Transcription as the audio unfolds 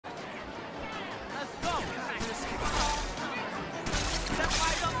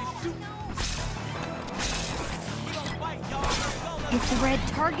Hit the red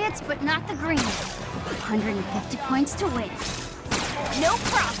targets, but not the green. 150 points to win. No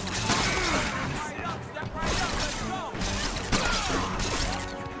problem.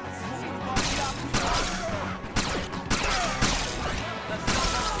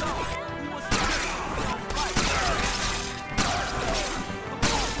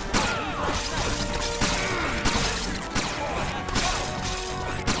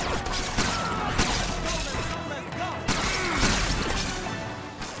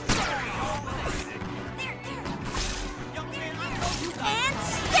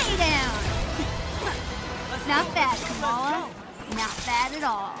 Not bad, Kamala. Not bad at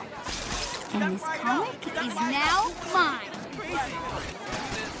all. And this comic is now mine.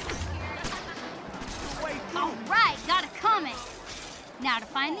 All right, got a comic. Now to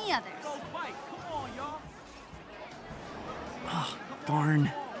find the others. Oh,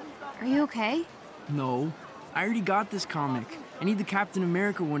 darn. Are you okay? No, I already got this comic. I need the Captain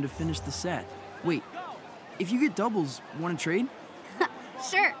America one to finish the set. Wait, if you get doubles, want to trade?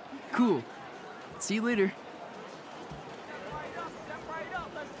 Sure. Cool. See you later.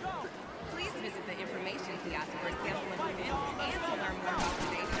 Please visit the information kiosk for a sample of events and to learn more about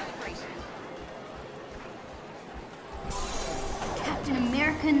today's celebration. Captain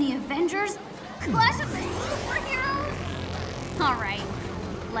America and the Avengers? Clash of the superheroes? All right,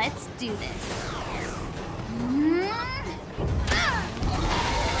 let's do this.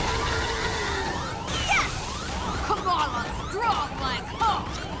 Yes! Kamala, strong like Hulk!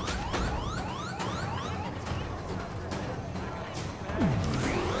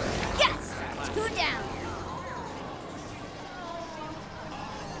 Yes! 2 down.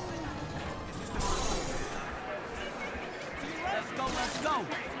 Let's go.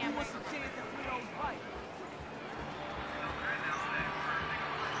 Who wants a chance at Leo's fight?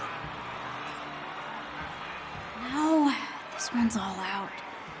 No, this one's all out.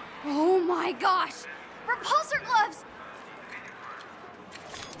 Oh my gosh! Repulsor gloves!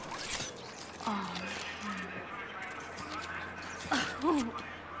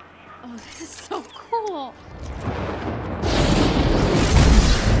 Oh, this is so cool.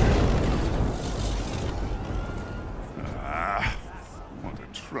 Ah, what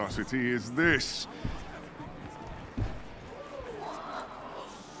atrocity is this?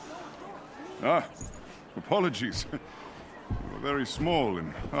 Ah, apologies. You are very small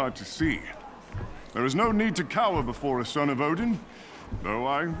and hard to see. There is no need to cower before a son of Odin, though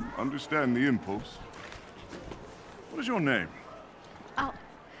I understand the impulse. What is your name? Oh,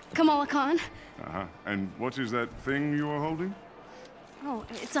 Kamala Khan. Uh-huh. And what is that thing you are holding? Oh,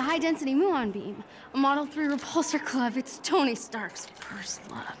 it's a high-density muon beam. A Model 3 repulsor glove. It's Tony Stark's first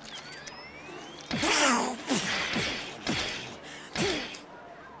love.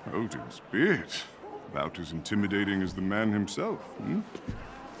 Odin's beard. About as intimidating as the man himself, hmm?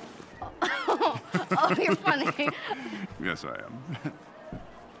 Oh, you're funny. Yes, I am.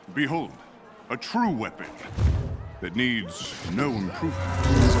 Behold, a true weapon that needs no improvement.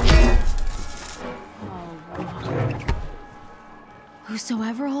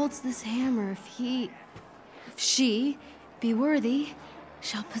 Whosoever holds this hammer, if she be worthy,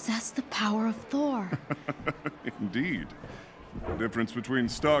 shall possess the power of Thor. Indeed. The difference between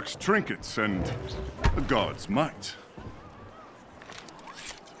Stark's trinkets and a god's might.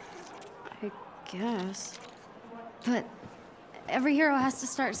 I guess. But every hero has to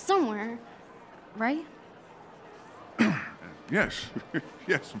start somewhere, right? Yes,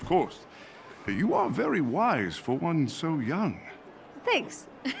 yes, of course. You are very wise for one so young. Thanks.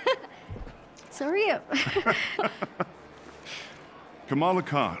 So are you. Kamala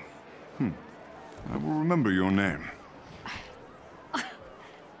Khan. I will remember your name.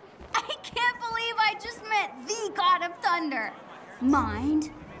 I can't believe I just met the God of Thunder.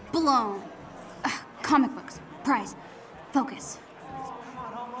 Mind blown. Comic books. Prize. Focus.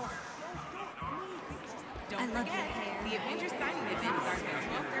 Don't forget, the Avengers signing event starts at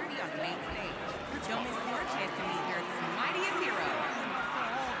 12:30 on the main stage. Don't miss your chance to meet your mightiest heroes.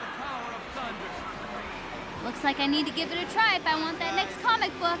 Looks like I need to give it a try if I want that next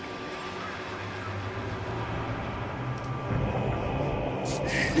comic book.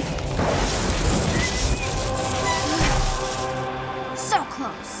 So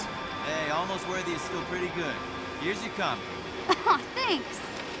close. Hey, almost worthy is still pretty good. Here's your comic. Aw, thanks.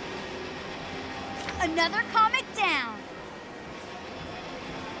 Another comic down.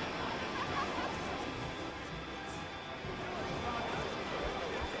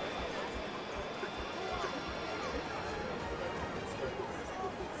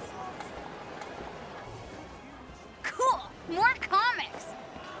 Cool, more comics.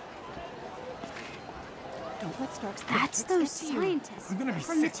 Don't let that Stark's That's those scientists I'm gonna be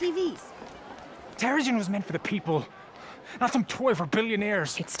from sick. the TVs. Terrigen was meant for the people, not some toy for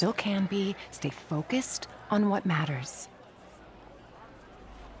billionaires. It still can be. Stay focused on what matters.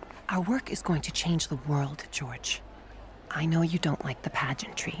 Our work is going to change the world, George. I know you don't like the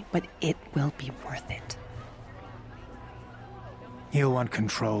pageantry, but it will be worth it. He'll want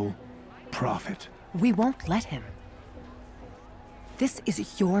control, profit. We won't let him. This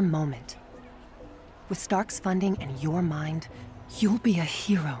is your moment. With Stark's funding and your mind, you'll be a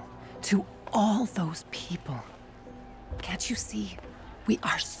hero to all those people. Can't you see? We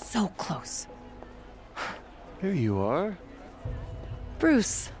are so close. Here you are.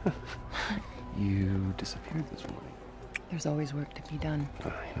 Bruce. You disappeared this morning. There's always work to be done.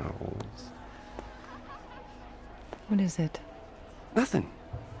 I know. What is it? Nothing.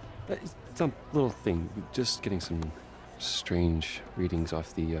 It's some little thing. Just getting some strange readings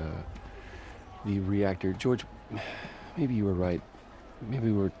off the reactor. George, maybe you were right.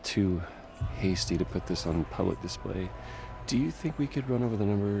 Maybe we were too hasty to put this on public display. Do you think we could run over the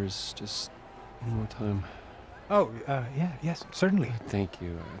numbers just one more time? Oh, yes, certainly. Thank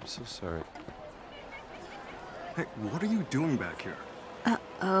you. I'm so sorry. Hey, what are you doing back here?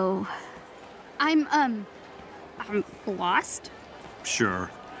 Uh-oh. I'm lost. Sure.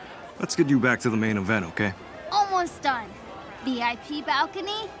 Let's get you back to the main event, okay? Almost done. VIP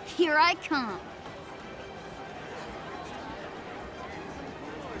balcony, here I come.